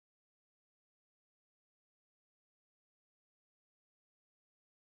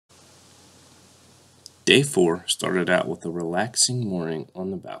Day 4 started out with a relaxing morning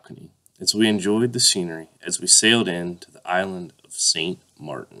on the balcony as we enjoyed the scenery as we sailed in to the island of St.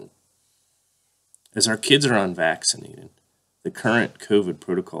 Maarten. As our kids are unvaccinated, the current COVID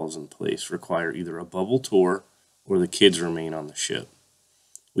protocols in place require either a bubble tour or the kids remain on the ship.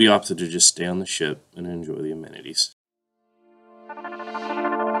 We opted to just stay on the ship and enjoy the amenities.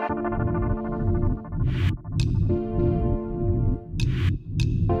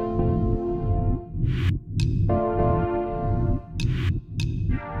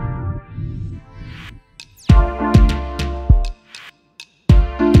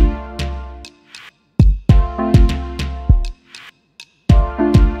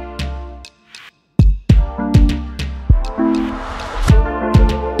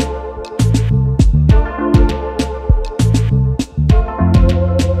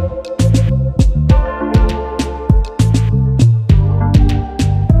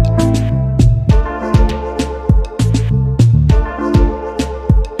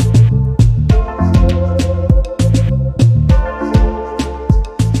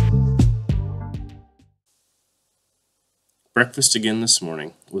 Breakfast again this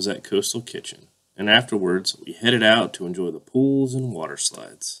morning was at Coastal Kitchen, and afterwards we headed out to enjoy the pools and water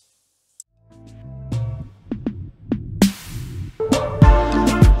slides.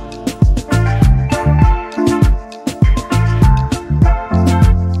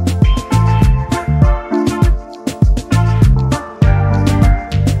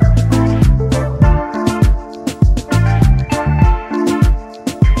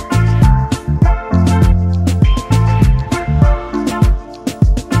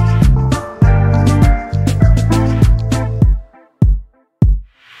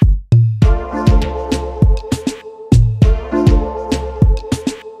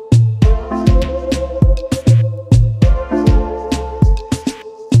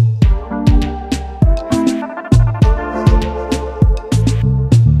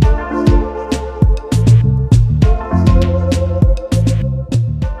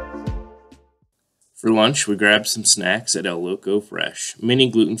 For lunch, we grabbed some snacks at El Loco Fresh, many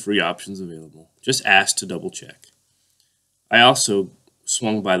gluten-free options available. Just asked to double check. I also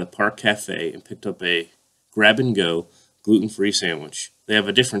swung by the Park Cafe and picked up a grab-and-go gluten-free sandwich. They have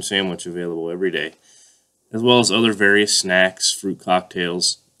a different sandwich available every day, as well as other various snacks, fruit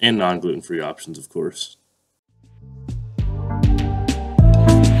cocktails, and non-gluten-free options, of course.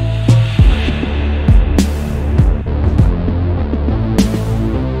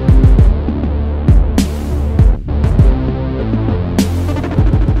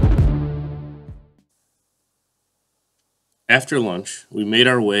 After lunch, we made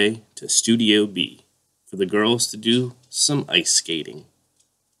our way to Studio B for the girls to do some ice skating.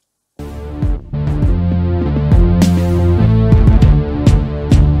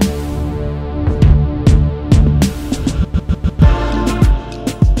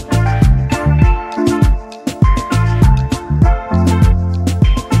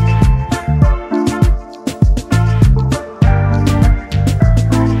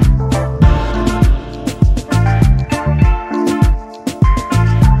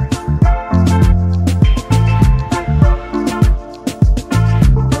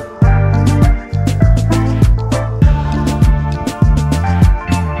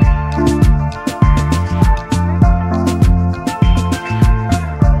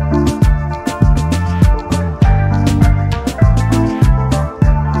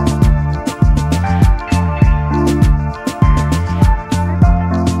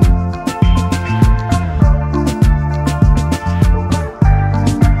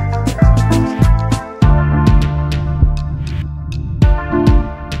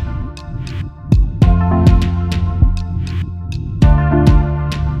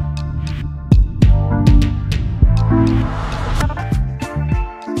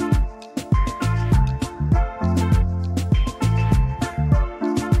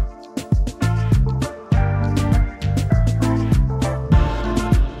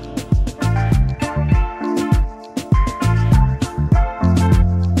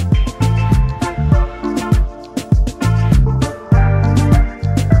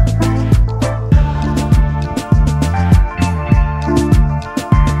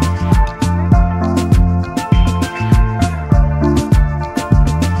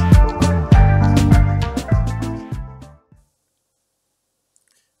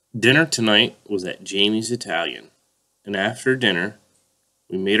 Dinner tonight was at Jamie's Italian, and after dinner,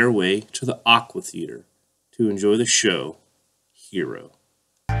 we made our way to the Aqua Theatre to enjoy the show, Hiro.